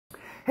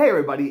Hey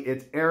everybody,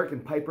 it's Eric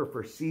and Piper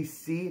for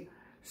CC,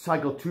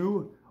 Cycle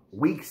 2,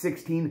 Week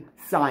 16,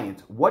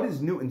 Science. What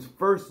is Newton's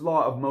first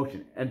law of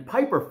motion? And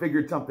Piper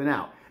figured something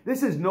out.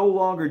 This is no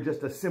longer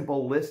just a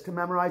simple list to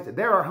memorize.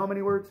 There are how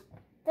many words?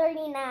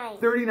 39.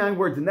 39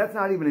 words, and that's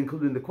not even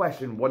including the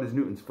question, what is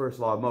Newton's first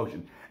law of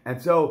motion? And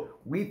so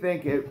we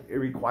think it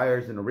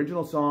requires an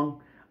original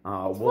song.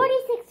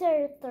 46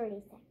 or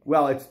 36?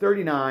 Well, it's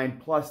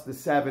 39 plus the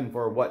 7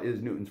 for what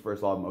is Newton's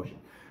first law of motion.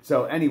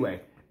 So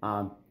anyway,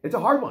 it's a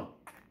hard one.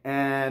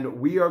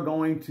 And we have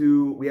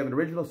an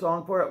original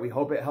song for it. We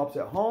hope it helps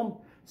at home.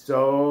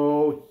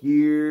 So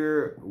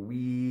here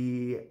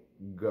we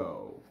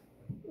go.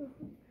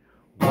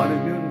 What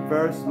is Newton's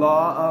first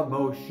law of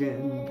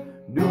motion?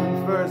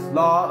 Newton's first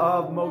law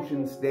of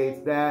motion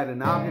states that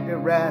an object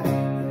at rest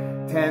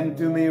tends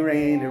to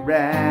remain at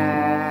rest.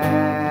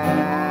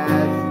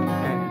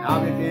 And an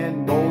object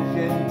in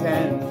motion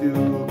tends to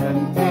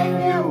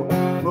continue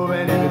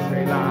moving in a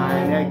straight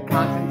line at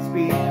constant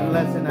speed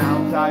unless an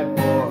outside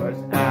force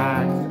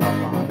acts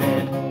upon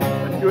it.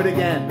 Let's do it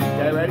again.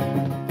 Okay, ready?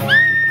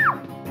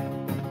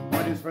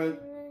 What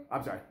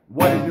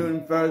is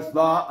Newton's first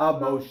law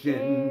of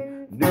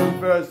motion? Newton's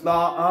first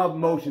law of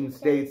motion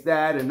states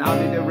that an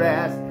object at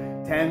rest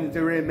tends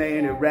to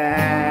remain at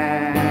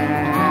rest.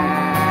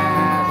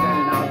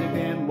 And an object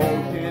in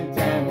motion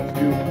tends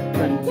to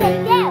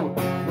continue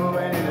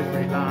moving in a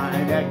straight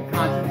line at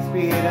constant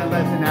speed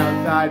unless an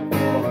outside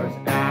force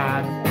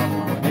acts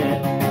upon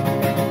it.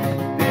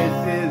 This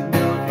is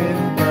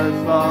Newton's first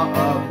law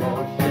of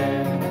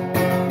motion.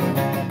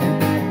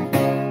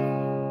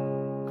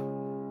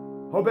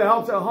 Hope it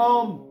helps at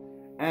home.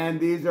 And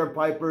these are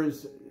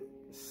Piper's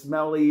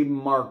smelly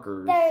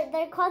markers.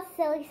 They're called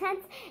Silly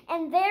Scents,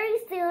 and very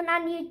soon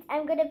on YouTube,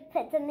 I'm going to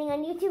put something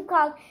on YouTube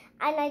called,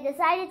 and I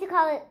decided to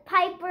call it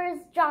Piper's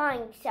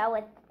Drawing Show,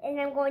 and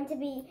I'm going to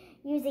be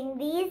using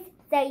these,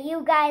 so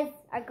you guys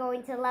are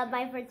going to love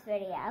my first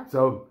video.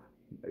 So,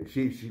 I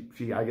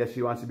guess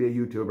she wants to be a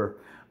YouTuber,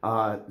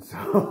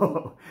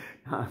 so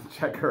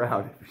check her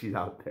out if she's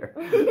out there.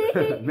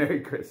 Merry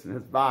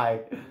Christmas,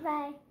 bye.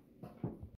 Bye.